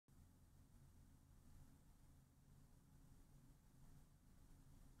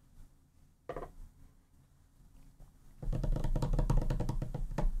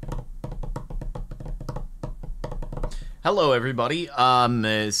Hello, everybody.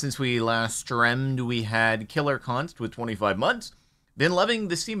 Since we last streamed, we had Killer Const with 25 months. Been loving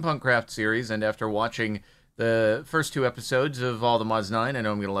the Steampunk Craft series, and after watching the first 2 episodes of All the Mods 9, I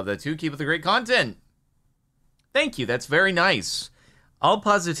know I'm going to love that too. Keep up the great content. Thank you. That's very nice. All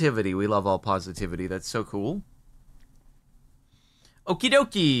positivity. We love all positivity. That's so cool. Okie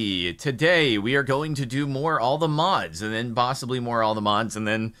dokie. Today, we are going to do more All the Mods, and then possibly more All the Mods, and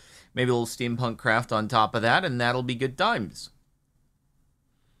then maybe a little Steampunk Craft on top of that, and that'll be good times.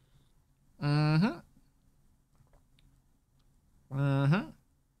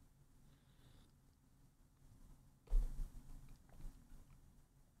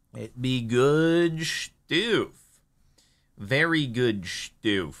 It be good stoof. Very good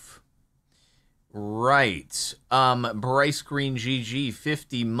stoof. Right. Bryce Green GG,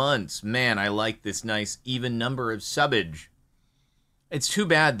 50 months. Man, I like this nice even number of subbage. It's too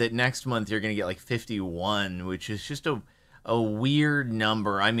bad that next month you're going to get like 51, which is just a weird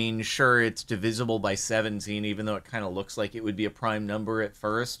number. I mean, sure, it's divisible by 17, even though it kind of looks like it would be a prime number at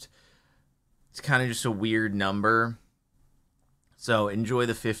first. It's kind of just a weird number. So enjoy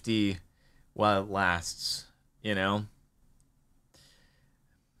the 50 while it lasts, you know?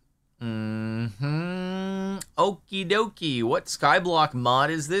 Okie dokie. What Skyblock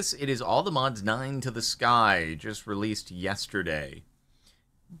mod is this? It is All the Mods 9 to the Sky, just released yesterday.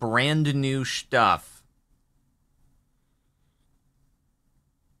 Brand new stuff.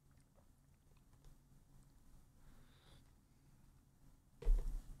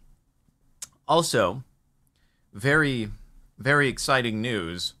 Also, very, very exciting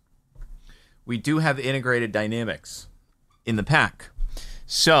news. We do have integrated dynamics in the pack.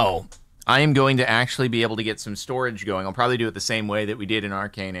 So, I am going to actually be able to get some storage going. I'll probably do it the same way that we did in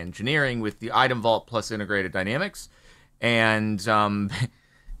Arcane Engineering with the item vault plus integrated dynamics. And,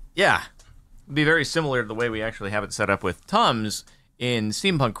 yeah, it'll be very similar to the way we actually have it set up with Tums in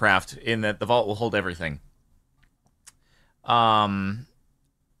Steampunk Craft, in that the vault will hold everything. Well,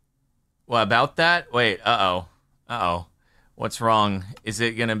 about that? Wait, uh-oh. What's wrong? Is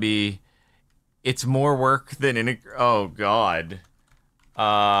it gonna be... It's more work than... Oh, God.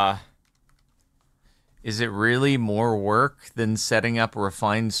 Is it really more work than setting up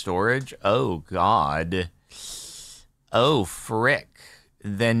refined storage? Oh, God. Oh, frick.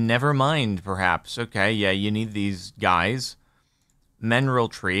 Then never mind, perhaps. Okay, yeah, you need these guys. Mineral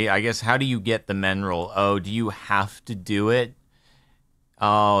tree. I guess, how do you get the mineral? Oh, do you have to do it?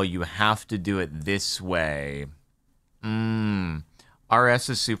 Oh, you have to do it this way. RS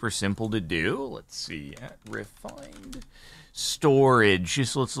is super simple to do. Let's see. Refined storage.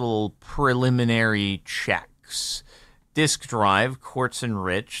 Just little preliminary checks. Disk drive, quartz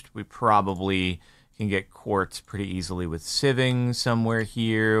enriched. We probably can get quartz pretty easily with sieving somewhere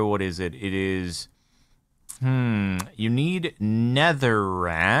here. What is it? It is... You need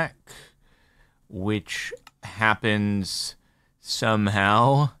netherrack, which happens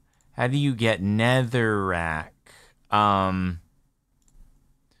somehow. How do you get netherrack?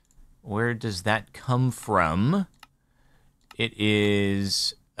 Where does that come from? It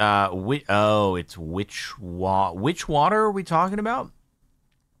is... it's which water are we talking about?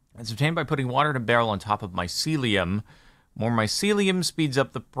 It's obtained by putting water in a barrel on top of mycelium. More mycelium speeds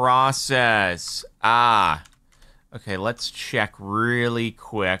up the process. Okay, let's check really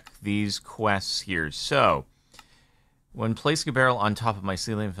quick these quests here. So, when placing a barrel on top of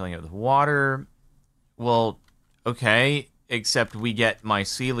mycelium, filling it with water... Well, okay, except we get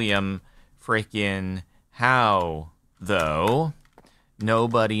mycelium freaking how, though?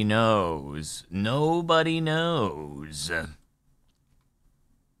 Nobody knows. Nobody knows.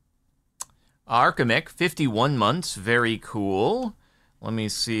 Archimic, 51 months, very cool. Let me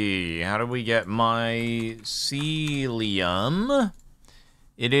see, how do we get mycelium?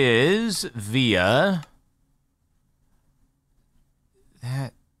 It is via...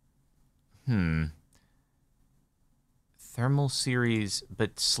 that... Thermal series,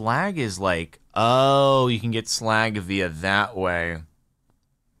 but slag is like... Oh, you can get slag via that way.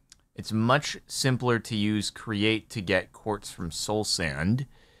 It's much simpler to use create to get quartz from soul sand,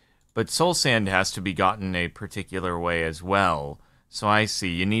 but soul sand has to be gotten a particular way as well. So I see,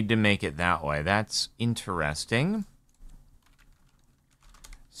 you need to make it that way. That's interesting.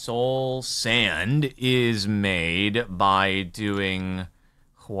 Soul sand is made by doing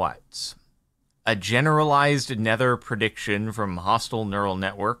what? A generalized nether prediction from hostile neural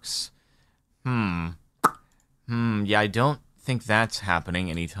networks. Yeah, I don't think that's happening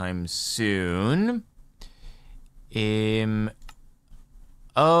anytime soon.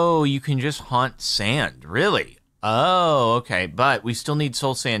 Oh, you can just haunt sand. Really? Oh, okay. But we still need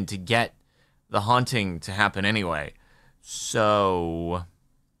soul sand to get the haunting to happen anyway. So,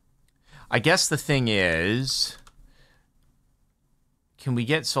 I guess the thing is, can we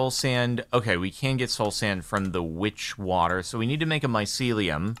get soul sand? Okay, we can get soul sand from the witch water. So we need to make a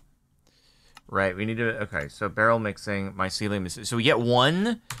mycelium. Right, we need to, okay, so barrel mixing, mycelium. So we get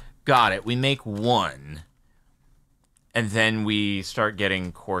one. Got it. We make one. And then we start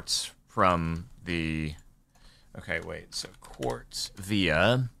getting quartz from the... Okay, wait. So quartz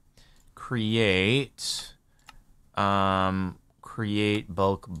via create... create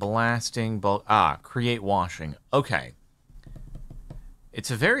bulk blasting, create washing. Okay.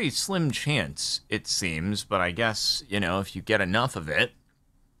 It's a very slim chance, it seems, but I guess, you know, if you get enough of it...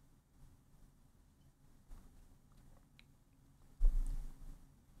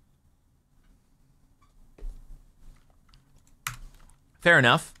 Fair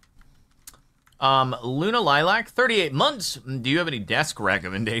enough. Luna Lilac, 38 months. Do you have any desk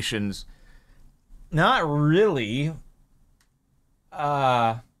recommendations? Not really.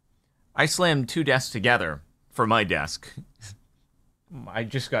 I slammed 2 desks together for my desk. I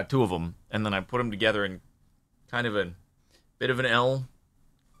just got 2 of them, and then I put them together in kind of a bit of an L,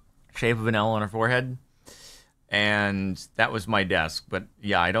 shape of an L on her forehead, and that was my desk. But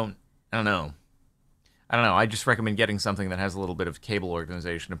yeah, I don't know. I just recommend getting something that has a little bit of cable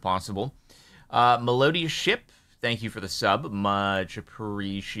organization if possible. Melodious Ship, thank you for the sub. Much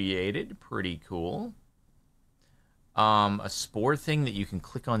appreciated. Pretty cool. A spore thing that you can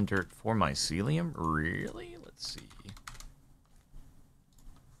click on dirt for mycelium? Really? Let's see.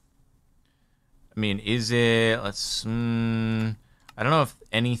 I mean, is it... I don't know if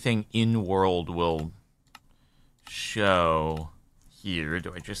anything in-world will show here.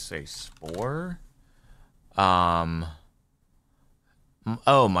 Do I just say spore? Oh,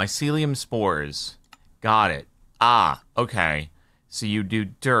 mycelium spores. Got it. Ah, okay. So you do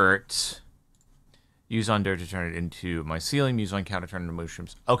dirt. Use on dirt to turn it into mycelium. Use on cow to turn it into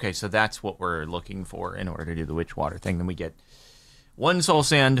mushrooms. Okay, so that's what we're looking for in order to do the witch water thing. Then we get 1 soul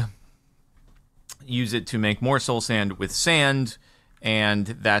sand. Use it to make more soul sand with sand. And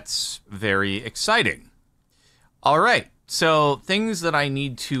that's very exciting. All right. So, things that I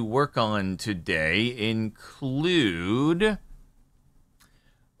need to work on today include... we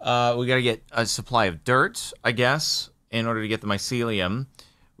got to get a supply of dirt, I guess, in order to get the mycelium.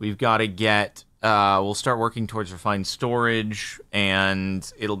 We've got to get... we'll start working towards refined storage,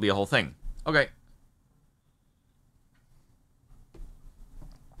 and it'll be a whole thing. Okay.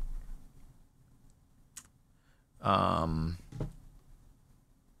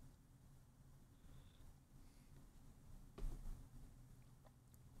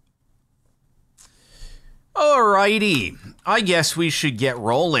 Alrighty, I guess we should get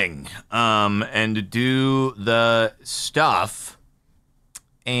rolling, and do the stuff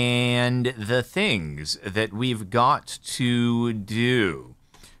and the things that we've got to do.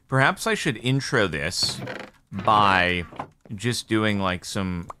 Perhaps I should intro this by just doing like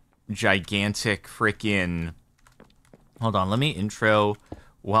some gigantic frickin'... Hold on, let me intro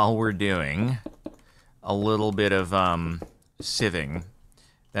while we're doing a little bit of sieving.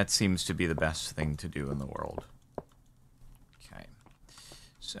 That seems to be the best thing to do in the world. Okay.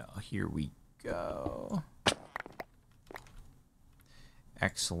 So here we go.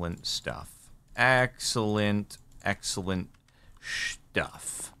 Excellent stuff. Excellent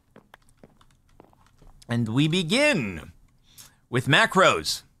stuff. And we begin with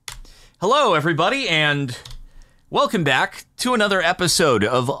macros. Hello, everybody, and welcome back to another episode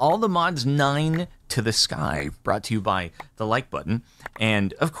of All the Mods 9 to the Sky, brought to you by the like button.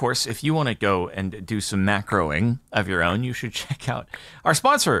 And, of course, if you want to go and do some macroing of your own, you should check out our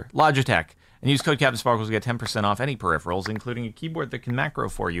sponsor, Logitech, and use code CaptainSparklez to get 10% off any peripherals, including a keyboard that can macro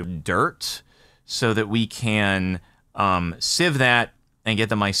for you. Dirt, so that we can sieve that and get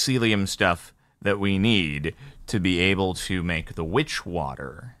the mycelium stuff that we need to be able to make the witch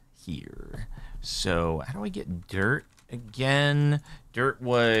water here. So, how do I get dirt again? Dirt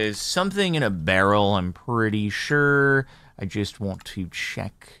was something in a barrel, I'm pretty sure. I just want to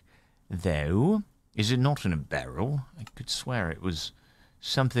check, though. Is it not in a barrel? I could swear it was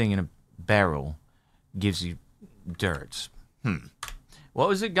something in a barrel gives you dirt. What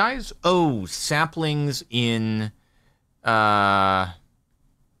was it, guys? Oh, saplings in... It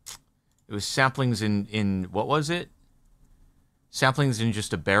was saplings in... What was it? Saplings in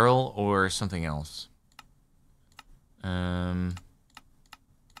just a barrel or something else? Why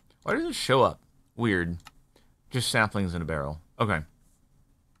does it show up? Weird. Just saplings in a barrel. Okay.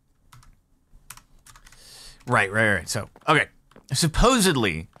 Right. So, okay.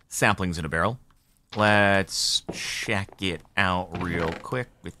 supposedly saplings in a barrel. Let's check it out real quick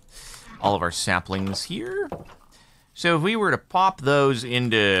with all of our saplings here. So if we were to pop those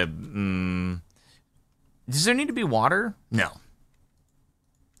into... does there need to be water? No.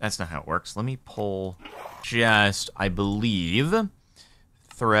 That's not how it works. Let me pull just, I believe,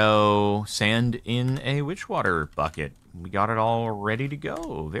 throw sand in a witch water bucket. We got it all ready to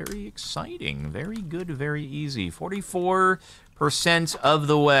go. Very exciting. Very good, very easy. 44% of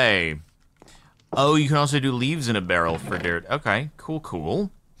the way. Oh, you can also do leaves in a barrel for dirt. Okay, cool,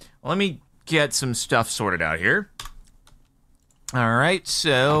 cool. Well, let me get some stuff sorted out here. All right,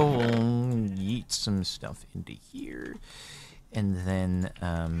 so we'll yeet some stuff into here. And then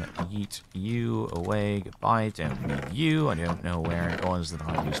yeet you away. Goodbye. Don't need you. I don't know where it was that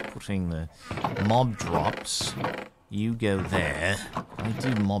I was putting the mob drops. You go there. I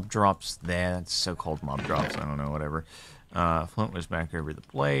do mob drops there. That's so-called mob drops. I don't know, whatever. Flint was back over the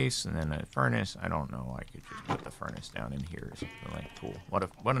place, and then a furnace. I don't know. I could just put the furnace down in here or something like cool.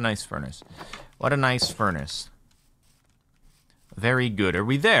 What a nice furnace. What a nice furnace. Very good. Are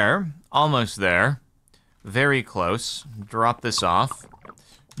we there? Almost there. Very close. Drop this off.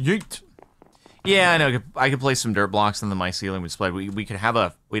 Yeet. Yeah, I know. I could place some dirt blocks and the mycelium would spread. We'd have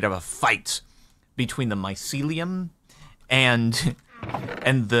a fight between the mycelium and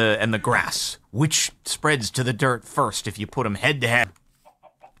the grass. Which spreads to the dirt first if you put them head to head? I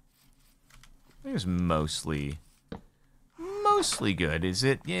think it's mostly good. Is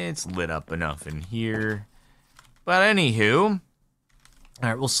it? Yeah, it's lit up enough in here. But anywho, all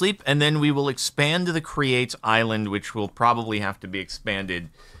right, we'll sleep, and then we will expand the Create Island, which will probably have to be expanded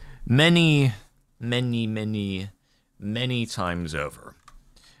many times over.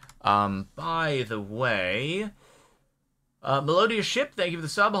 By the way, Melodious Ship, thank you for the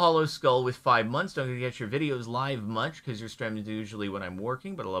sub. Hollow Skull with 5 months. Don't get your videos live much, because you're streaming usually when I'm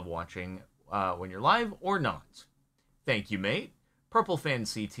working, but I love watching when you're live or not. Thank you, mate. Purple Fan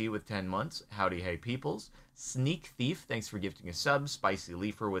CT with 10 months. Howdy, hey, peoples. Sneak Thief, thanks for gifting a sub. Spicy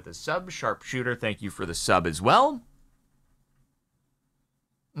Leafer with a sub. Sharpshooter, thank you for the sub as well.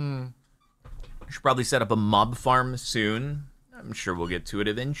 I should probably set up a mob farm soon. I'm sure we'll get to it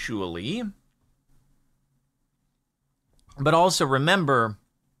eventually. But also remember,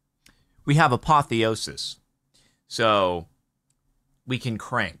 we have apotheosis. So we can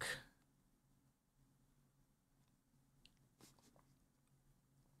crank.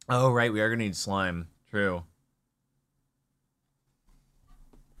 Oh, right, we are going to need slime. True.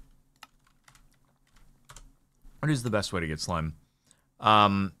 What is the best way to get slime?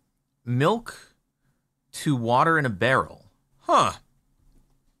 Milk to water in a barrel. Huh.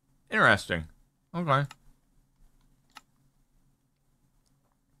 Interesting. Okay.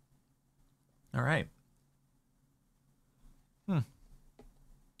 All right.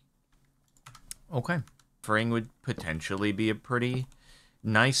 Okay. Fraying would potentially be a pretty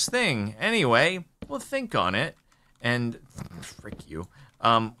nice thing. Anyway, we'll think on it. And, frick you.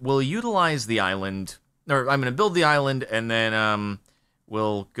 We'll utilize the island... Or I'm going to build the island, and then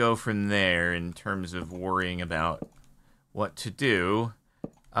we'll go from there in terms of worrying about what to do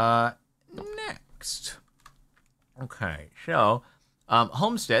next. Okay, so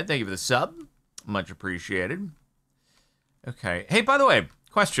Homestead, thank you for the sub. Much appreciated. Okay. Hey, by the way,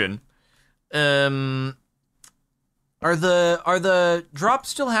 question. Are the drops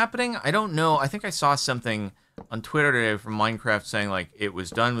still happening? I don't know. I think I saw something on Twitter today from Minecraft saying, like, it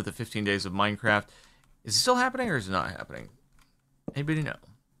was done with the 15 days of Minecraft. Is it still happening or is it not happening? Anybody know?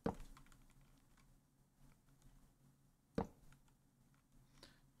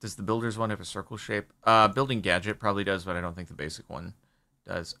 Does the builder's one have a circle shape? Building gadget probably does, but I don't think the basic one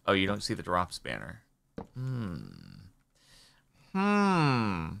does. Oh, you don't see the drops banner.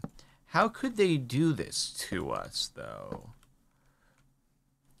 How could they do this to us, though?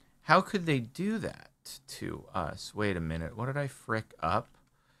 How could they do that to us? Wait a minute. What did I frick up?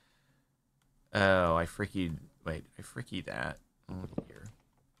 Oh, I frickied... Wait, I frickied that. Oh, here.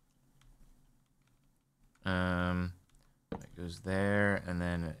 It goes there, and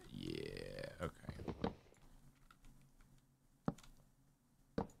then... Yeah, okay.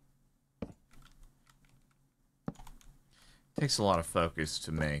 Takes a lot of focus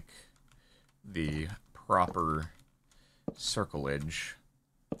to make the proper circleage.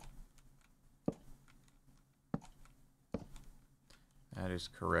 That is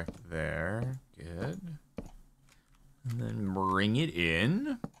correct there. Good. And then bring it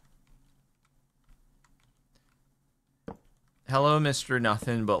in. Hello, Mr.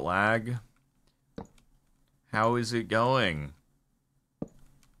 Nothing But Lag. How is it going?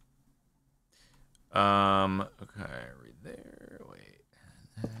 Okay, right there.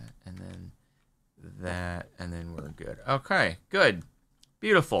 that, and then we're good. Okay, good.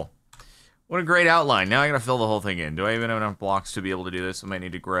 Beautiful. What a great outline. Now I gotta fill the whole thing in. Do I even have enough blocks to be able to do this? I might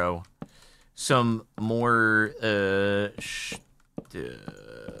need to grow some more,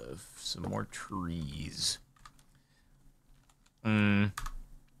 some more trees. Are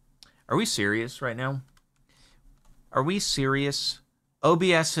we serious right now? Are we serious?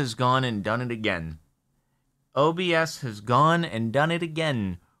 OBS has gone and done it again. OBS has gone and done it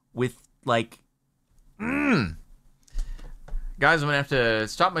again with, like, Guys, I'm gonna have to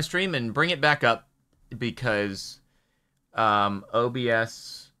stop my stream and bring it back up because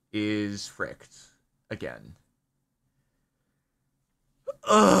OBS is fricked again.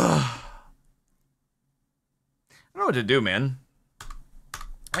 Ugh. I don't know what to do, man.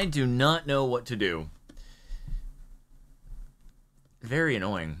 I do not know what to do. Very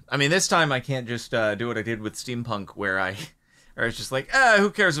annoying. I mean, this time I can't just do what I did with Steampunk, where I was just like,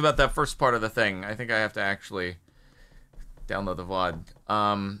 who cares about that first part of the thing? I think I have to actually download the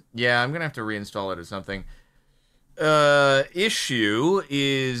VOD. Yeah, I'm gonna have to reinstall it or something. Issue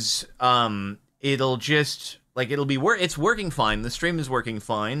is, it'll just, like, it's working fine. The stream is working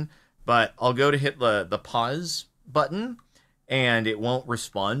fine, but I'll go to hit the pause button, and it won't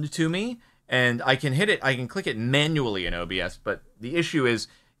respond to me. And I can click it manually in OBS, but the issue is,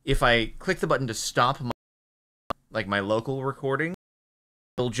 if I click the button to stop my local recording,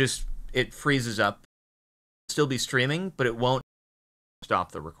 it freezes up. It'll still be streaming, but it won't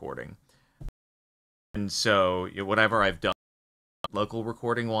stop the recording. And so, whatever I've done local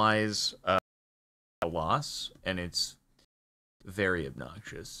recording wise, a loss, and it's very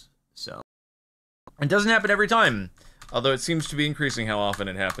obnoxious. So, it doesn't happen every time, although it seems to be increasing how often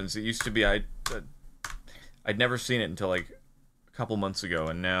it happens. It used to be I'd never seen it until like a couple months ago,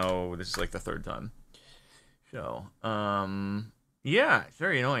 and now this is like the third time. So, yeah, it's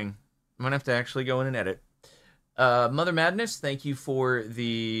very annoying. I'm gonna have to actually go in and edit. Mother Madness, thank you for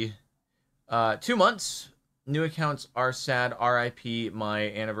the 2 months. New accounts are sad. RIP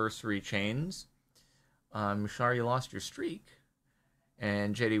my anniversary chains. I'm sorry you lost your streak.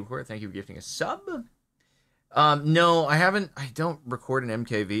 And JD Woodcourt, thank you for gifting a sub. No, I haven't. I don't record an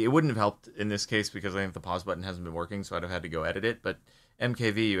MKV. It wouldn't have helped in this case because I think the pause button hasn't been working, so I'd have had to go edit it. But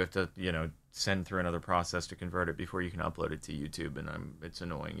MKV, you have to, send through another process to convert it before you can upload it to YouTube, and it's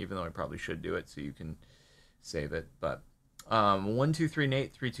annoying, even though I probably should do it so you can save it. But 123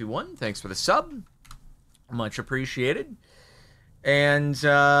 Nate 321, thanks for the sub, much appreciated. And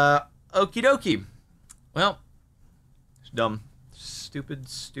okie dokie. Well, it's dumb, stupid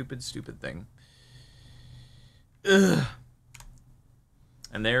thing. Ugh.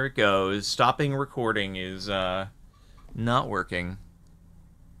 And there it goes. Stopping recording is not working.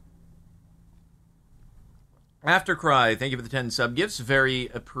 Aftercry, thank you for the 10 sub gifts. Very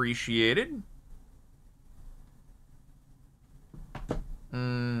appreciated.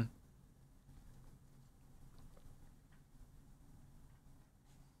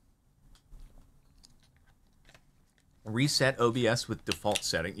 Reset OBS with default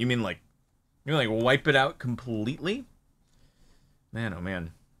setting. You mean like wipe it out completely? Man, oh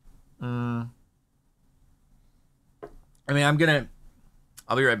man. I mean,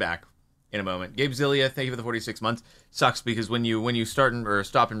 I'll be right back in a moment. Gabe Zillia, thank you for the 46 months. Sucks because when you start or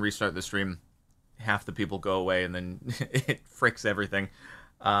stop and restart the stream, half the people go away and then it fricks everything.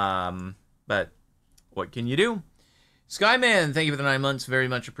 But what can you do? Skyman, thank you for the 9 months. Very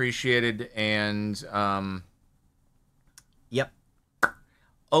much appreciated. And yep.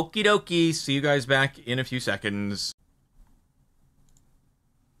 Okie dokie. See you guys back in a few seconds.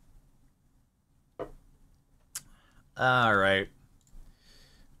 All right.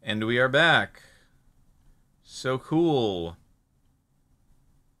 And we are back. So cool.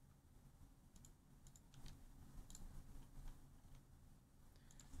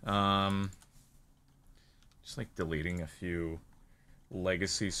 Just like deleting a few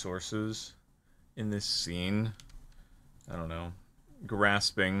legacy sources in this scene. I don't know.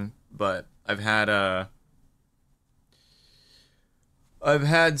 Grasping, but I've had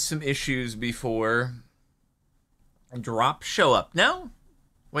some issues before. Drop show up now?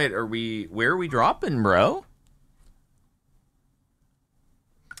 Wait, where are we dropping, bro?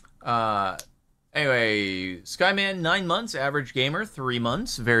 Anyway, Skyman, 9 months, average gamer, 3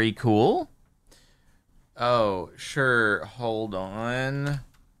 months, very cool. Oh, sure, hold on.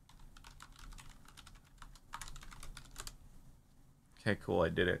 Okay, cool, I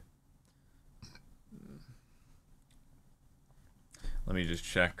did it. Let me just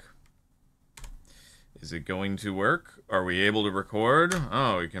check. Is it going to work? Are we able to record?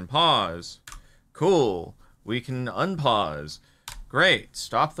 Oh, we can pause. Cool. We can unpause. Great.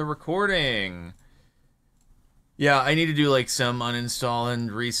 Stop the recording. Yeah, I need to do like some uninstall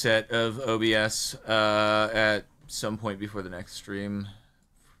and reset of OBS at some point before the next stream.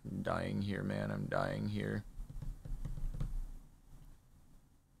 I'm dying here, man. I'm dying here.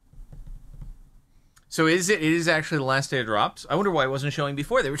 So it is actually the last day of drops? I wonder why it wasn't showing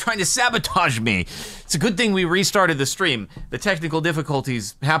before. They were trying to sabotage me. It's a good thing we restarted the stream. The technical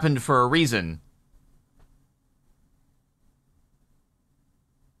difficulties happened for a reason.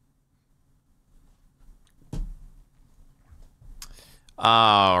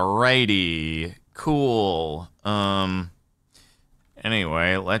 Alrighty. Cool.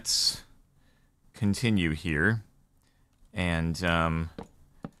 Anyway, let's continue here and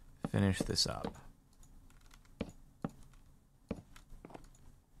finish this up.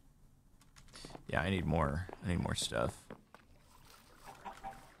 Yeah, I need more stuff.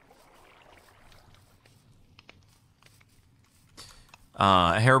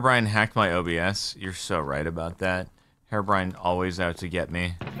 Herobrine hacked my OBS. You're so right about that. Herobrine always out to get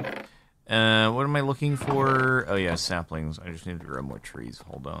me. What am I looking for? Oh yeah, saplings. I just need to grow more trees.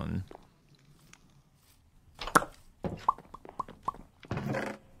 Hold on.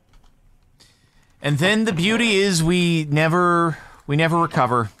 And then the beauty is we never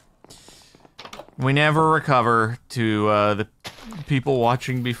recover. We never recover to the people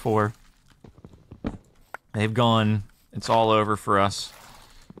watching before. They've gone. It's all over for us.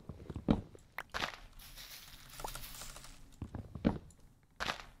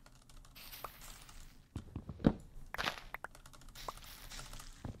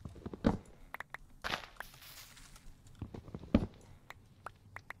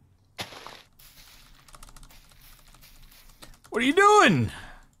 What are you doing?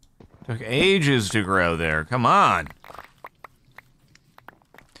 Took ages to grow there. Come on.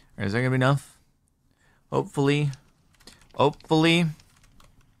 Is that gonna be enough? Hopefully. Hopefully.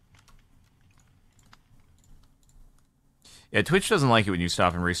 Yeah, Twitch doesn't like it when you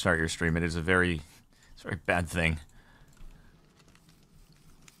stop and restart your stream. It is a very bad thing.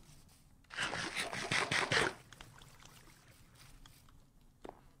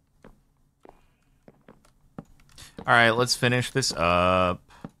 Alright, let's finish this up.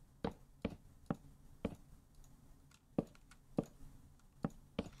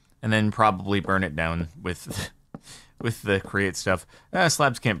 And then probably burn it down with the create stuff.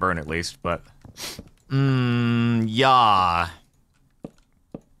 Slabs can't burn at least, but... yeah.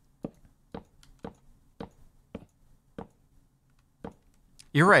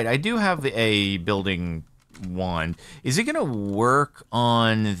 You're right, I do have a building wand. Is it gonna work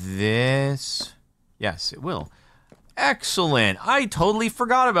on this? Yes, it will. Excellent. I totally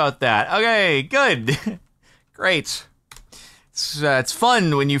forgot about that. Okay, good. Great. It's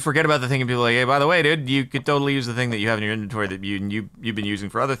fun when you forget about the thing and people are like, hey, by the way, dude, you could totally use the thing that you have in your inventory that you've been using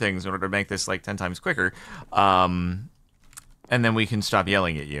for other things in order to make this like 10 times quicker. And then we can stop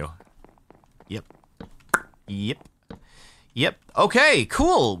yelling at you. Yep. Yep. Yep. Okay,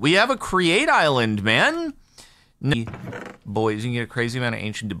 cool. We have a create island, man. Boys, you can get a crazy amount of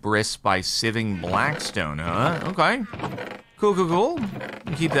ancient debris by sieving blackstone, huh? Okay. Cool, cool, cool.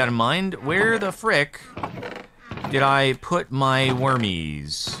 Keep that in mind. Where the frick did I put my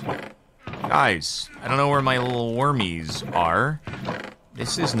wormies? Guys, I don't know where my little wormies are.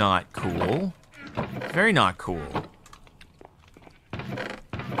 This is not cool. Very not cool.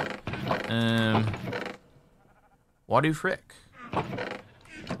 What do frick?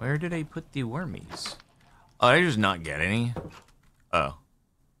 Where did I put the wormies? Oh, I just not get any. Oh.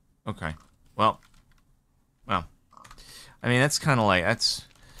 Okay. Well. I mean, that's kind of like,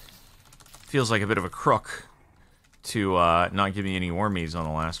 feels like a bit of a crook to not give me any wormies on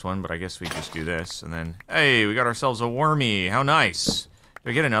the last one, but I guess we just do this, and then, hey, we got ourselves a wormy. How nice. Did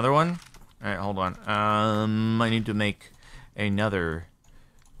we get another one? All right, hold on. I need to make another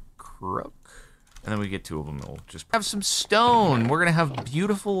crook, and then we get two of them. We'll just have some stone. We're gonna have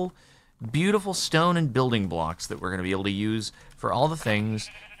beautiful stone and building blocks that we're going to be able to use for all the things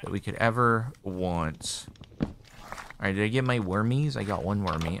that we could ever want. Alright, did I get my wormies? I got one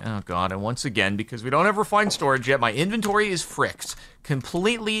wormy. Oh god, and once again, because we don't have refined storage yet, my inventory is fricked.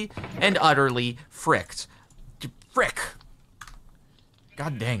 Completely and utterly fricked. Frick!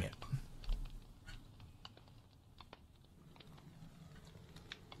 God dang it.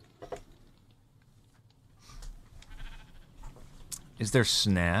 Is there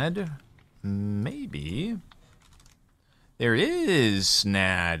snad? Maybe. There is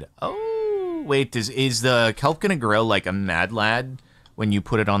snad. Oh, wait, is the kelp gonna grow like a mad lad when you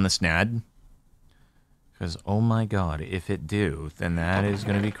put it on the snad? Because, oh my god, if it do, then that is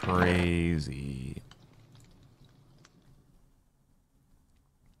gonna be crazy.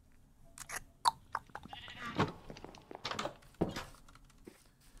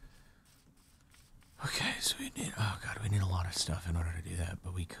 of stuff in order to do that,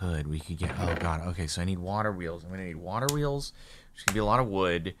 but we could get, oh god, okay, so I need water wheels. I'm gonna need water wheels. There's gonna be a lot of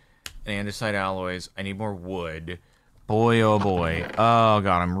wood and andesite alloys. I need more wood. Boy, oh boy. Oh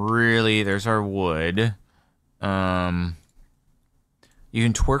god, there's our wood. You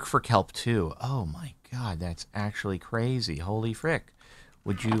can twerk for kelp too. Oh my god, that's actually crazy. Holy frick.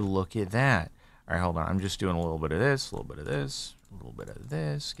 Would you look at that? All right, hold on. I'm just doing a little bit of this, a little bit of this, a little bit of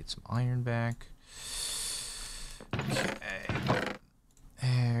this. Get some iron back. Okay.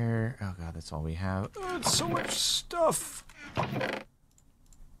 There. Oh god, that's all we have. Oh, it's so much stuff. I'm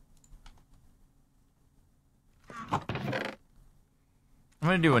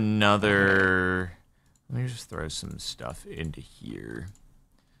gonna do another. Let me just throw some stuff into here.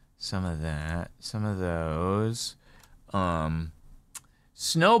 Some of that. Some of those.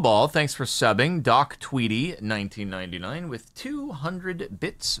 Snowball, thanks for subbing. Doc Tweedy, 1999, with 200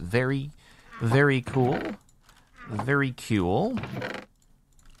 bits. Very, very cool. Very cool.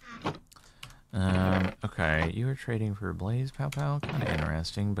 Okay, you were trading for Blaze Pow Pow. Kind of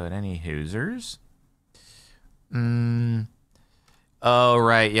interesting, but any hoosers? Oh,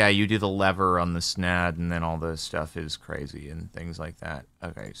 right, yeah, you do the lever on the snad, and then all the stuff is crazy and things like that.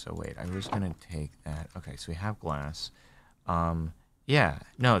 Okay, so wait, I was gonna take that. Okay, so we have glass. Yeah,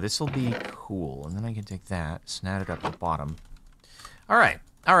 no, this will be cool, and then I can take that, snad it up the bottom. All right.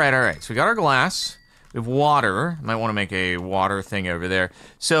 So we got our glass. We have water. Might want to make a water thing over there.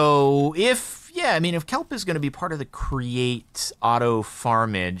 So if kelp is going to be part of the create auto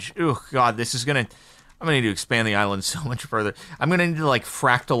farmage, oh god, I'm going to need to expand the island so much further. I'm going to need to like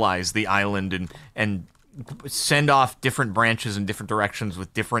fractalize the island and send off different branches in different directions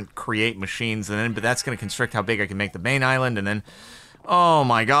with different create machines, but that's going to constrict how big I can make the main island, and then, oh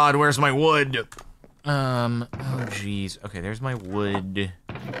my god, where's my wood? Oh jeez. Okay, there's my wood.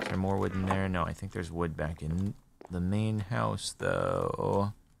 Is there more wood in there? No, I think there's wood back in the main house,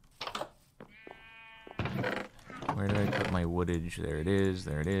 though. Where did I put my woodage? There it is,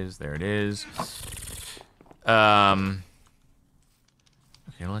 there it is, there it is. Okay,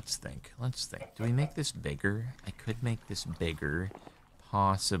 let's think. Do we make this bigger? I could make this bigger.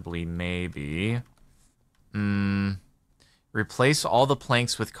 Possibly, maybe. Replace all the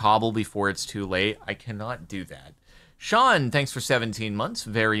planks with cobble before it's too late. I cannot do that. Sean, thanks for 17 months.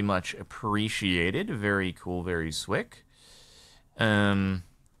 Very much appreciated. Very cool, very swick. Okay,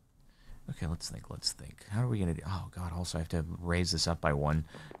 let's think. How are we going to do... Oh, God, also I have to raise this up by 1,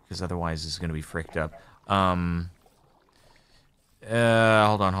 because otherwise this is going to be fricked up. Hold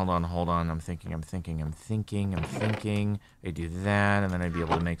on. I'm thinking. I do that, and then I'd be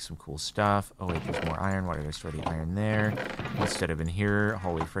able to make some cool stuff. Oh, wait, there's more iron. Why did I store the iron there? Instead of in here.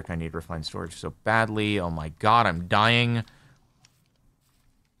 Holy frick, I need refined storage so badly. Oh my god, I'm dying.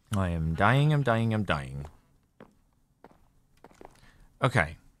 I'm dying.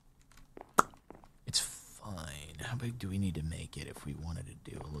 Okay. It's fine. How big do we need to make it if we wanted to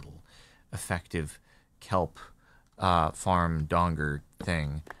do a little effective kelp farm donger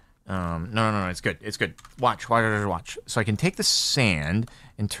thing? No, it's good. Watch. So I can take the sand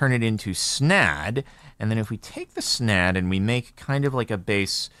and turn it into snad, and then if we take the snad and we make kind of like a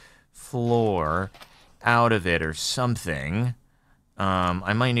base floor out of it or something,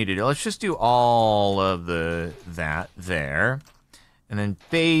 I might need to, let's just do all of that there, and then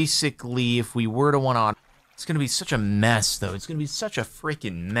basically if we were to want to, it's going to be such a mess though, it's going to be such a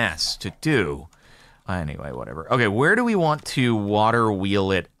freaking mess to do. Anyway, whatever. Okay, where do we want to water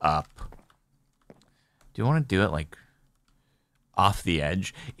wheel it up? Do you want to do it, like, off the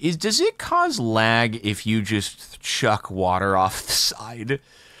edge? Does it cause lag if you just chuck water off the side?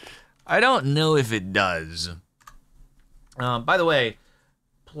 I don't know if it does. By the way,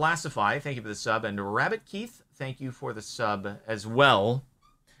 Plasify, thank you for the sub, and Rabbit Keith, thank you for the sub as well.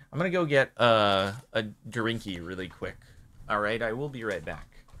 I'm going to go get a drinky really quick. All right, I will be right back.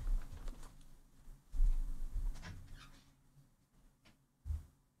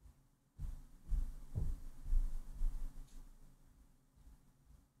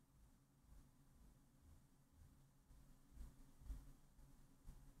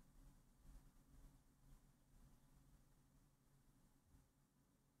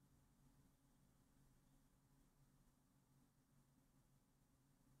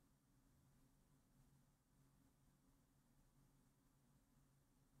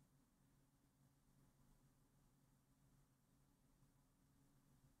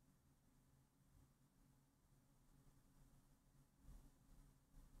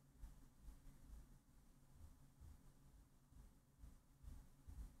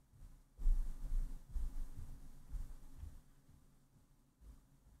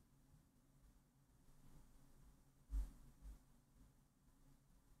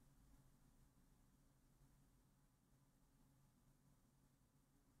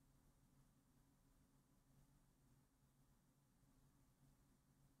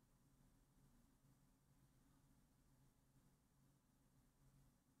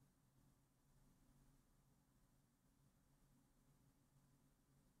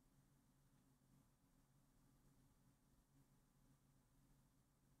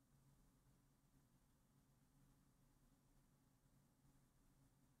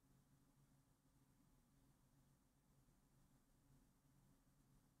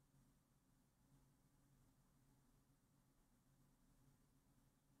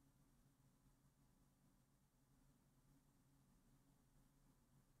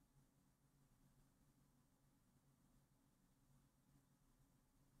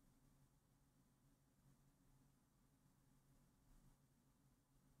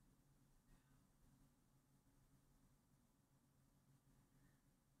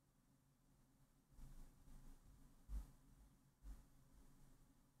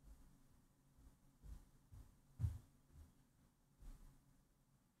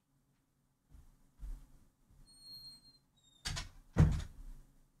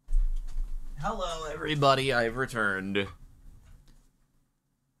 Hello, everybody. I've returned.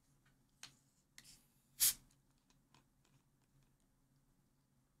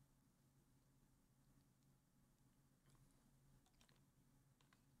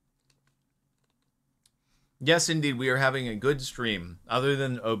 Yes, indeed, we are having a good stream. Other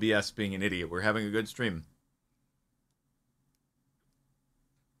than OBS being an idiot, we're having a good stream.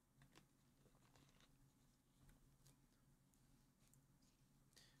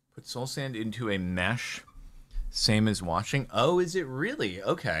 Put soul sand into a mesh. Same as washing. Oh, is it really?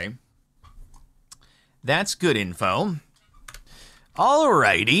 Okay. That's good info.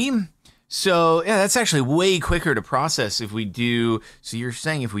 Alrighty. So, yeah, that's actually way quicker to process if we do... So you're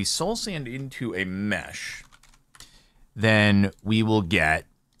saying if we soul sand into a mesh, then we will get...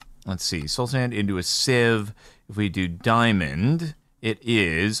 Let's see. Soul sand into a sieve. If we do diamond, it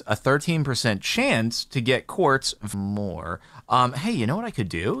is a 13% chance to get quartz more. Hey, you know what I could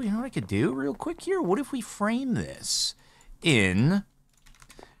do? You know what I could do real quick here? What if we frame this in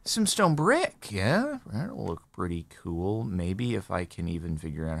some stone brick? Yeah, that'll look pretty cool. Maybe if I can even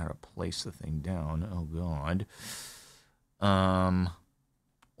figure out how to place the thing down. Oh, God.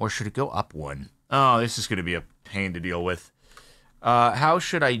 Or should it go up one? Oh, this is going to be a pain to deal with. How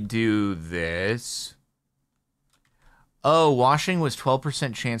should I do this? Oh, washing was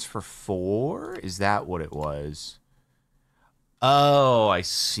 12% chance for 4? Is that what it was? Oh, I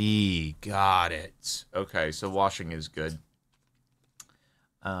see. Got it. Okay, so washing is good.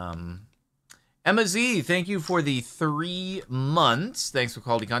 Emma Z, thank you for the 3 months. Thanks for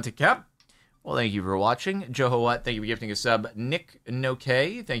quality content, Cap. Well, thank you for watching. Joho What, thank you for gifting a sub. Nick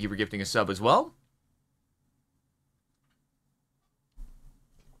Noke, thank you for gifting a sub as well.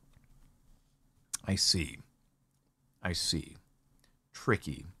 I see. I see.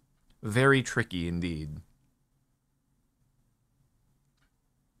 Tricky. Very tricky indeed.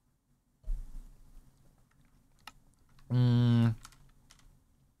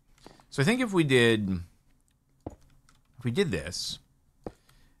 So I think if we did this,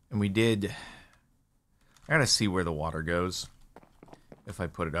 and we did, I gotta see where the water goes. If I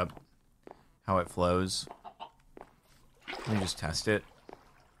put it up, how it flows. Let me just test it.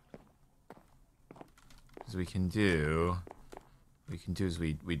 Because we can do is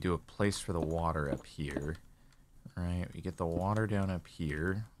we do a place for the water up here. All right, we get the water down up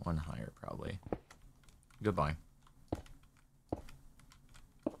here, one higher probably. Goodbye.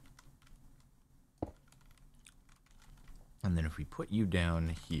 And then if we put you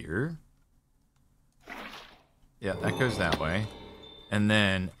down here, yeah, that goes that way. And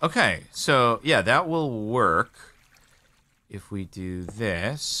then, okay, so yeah, that will work if we do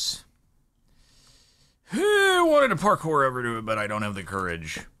this. I wanted to parkour over to it, but I don't have the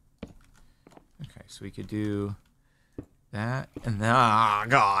courage. Okay, so we could do that, and then, ah,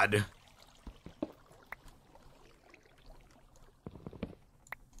 God.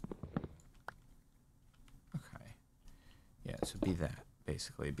 Okay. Yeah, so be that,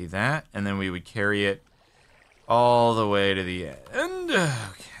 basically. Be that, and then we would carry it all the way to the end.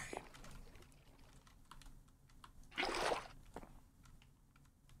 Okay.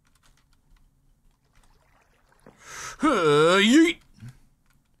 Yeet.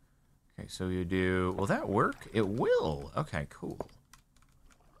 Okay, so you do... Will that work? It will. Okay, cool.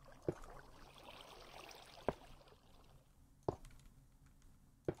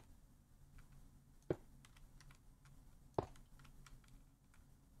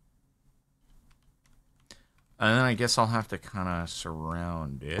 And then I guess I'll have to kind of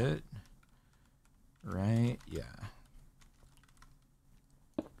surround it. Right? Yeah.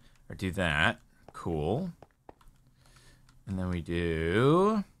 Or do that. Cool. And then we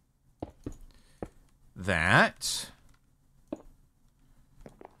do that.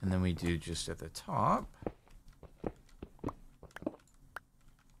 And then we do just at the top.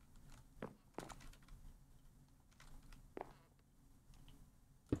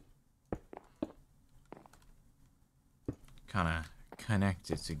 Kind of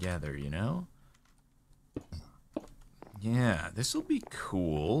connect it together, you know? Yeah, this will be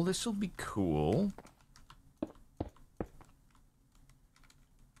cool. This will be cool.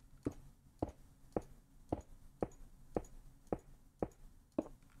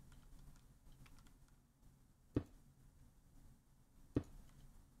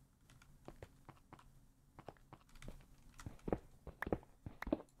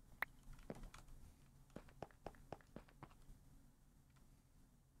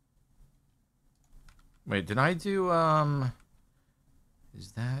 Wait, did I do,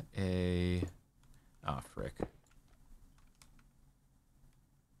 is that a, oh, frick.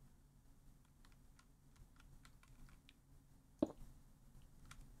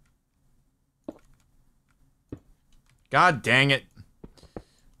 God dang it.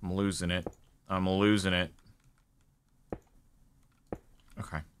 I'm losing it. I'm losing it.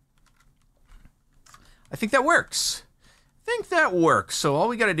 Okay. I think that works. So all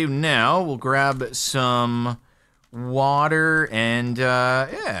we got to do now, we'll grab some water and,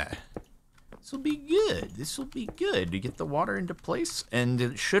 yeah. This will be good. This will be good to get the water into place. And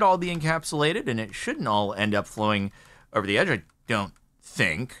it should all be encapsulated, and it shouldn't all end up flowing over the edge, I don't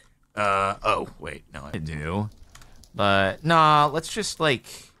think. Oh, wait, no, I do. But, nah, let's just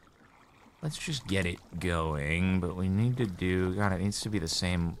get it going. But we need to do, God, it needs to be the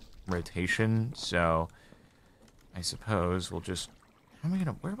same rotation, so I suppose we'll just, where am I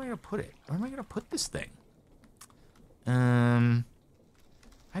gonna put it? Where am I gonna put this thing?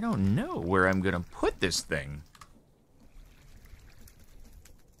 I don't know where I'm gonna put this thing.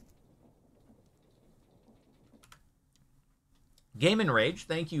 Game and Rage,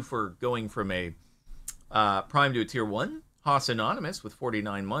 thank you for going from a Prime to a Tier 1. Haas Anonymous with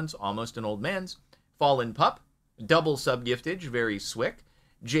 49 months, almost an old man's. Fallen Pup, double sub-giftage, very swick.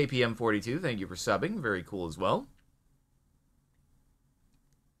 JPM42, thank you for subbing, very cool as well.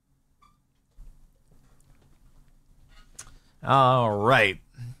 All right.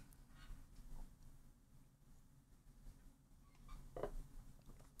 I'm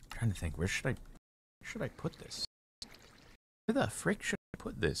trying to think, where should I put this? Where the frick should I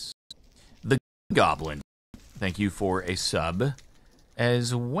put this? The Goblin. Thank you for a sub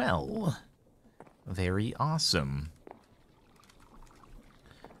as well. Very awesome.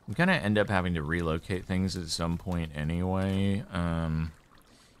 I'm gonna end up having to relocate things at some point anyway.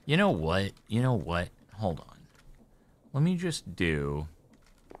 You know what? Hold on. Let me just do...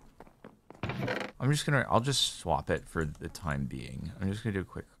 I'll just swap it for the time being. I'm just gonna do a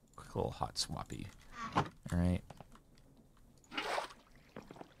quick little hot swappy. Alright.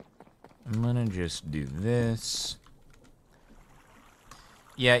 I'm gonna just do this.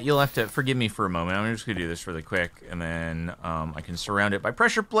 Yeah, you'll have to forgive me for a moment. I'm just gonna do this really quick, and then I can surround it by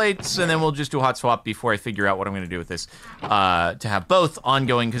pressure plates, and then we'll just do a hot swap before I figure out what I'm gonna do with this to have both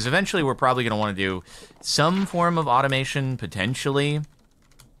ongoing, because eventually we're probably gonna want to do some form of automation, potentially.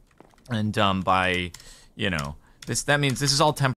 And by, you know, that means this is all temporary.